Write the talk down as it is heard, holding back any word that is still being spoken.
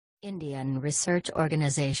Indian research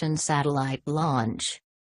organization satellite launch.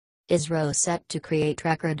 ISRO set to create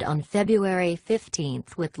record on February 15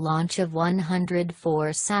 with launch of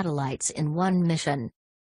 104 satellites in one mission.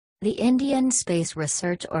 The Indian Space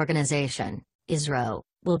Research Organisation, ISRO,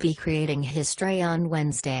 will be creating history on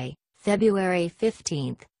Wednesday, February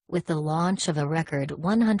 15, with the launch of a record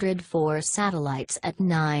 104 satellites at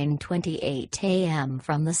 9:28 a.m.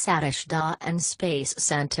 from the Satish Dhawan Space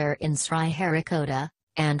Center in Sriharikota,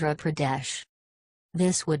 Andhra Pradesh.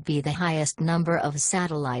 This would be the highest number of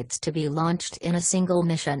satellites to be launched in a single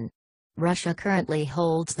mission. Russia currently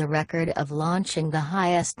holds the record of launching the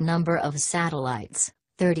highest number of satellites,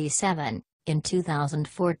 37, in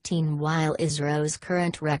 2014, while ISRO's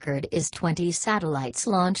current record is 20 satellites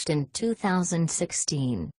launched in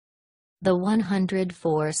 2016. The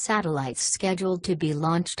 104 satellites scheduled to be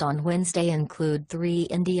launched on Wednesday include 3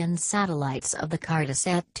 Indian satellites of the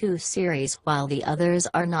Cartosat-2 series, while the others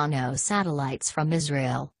are nano satellites from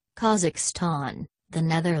Israel, Kazakhstan, the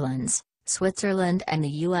Netherlands, Switzerland and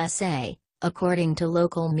the USA, according to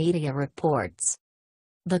local media reports.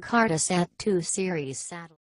 The Cartosat-2 series satellite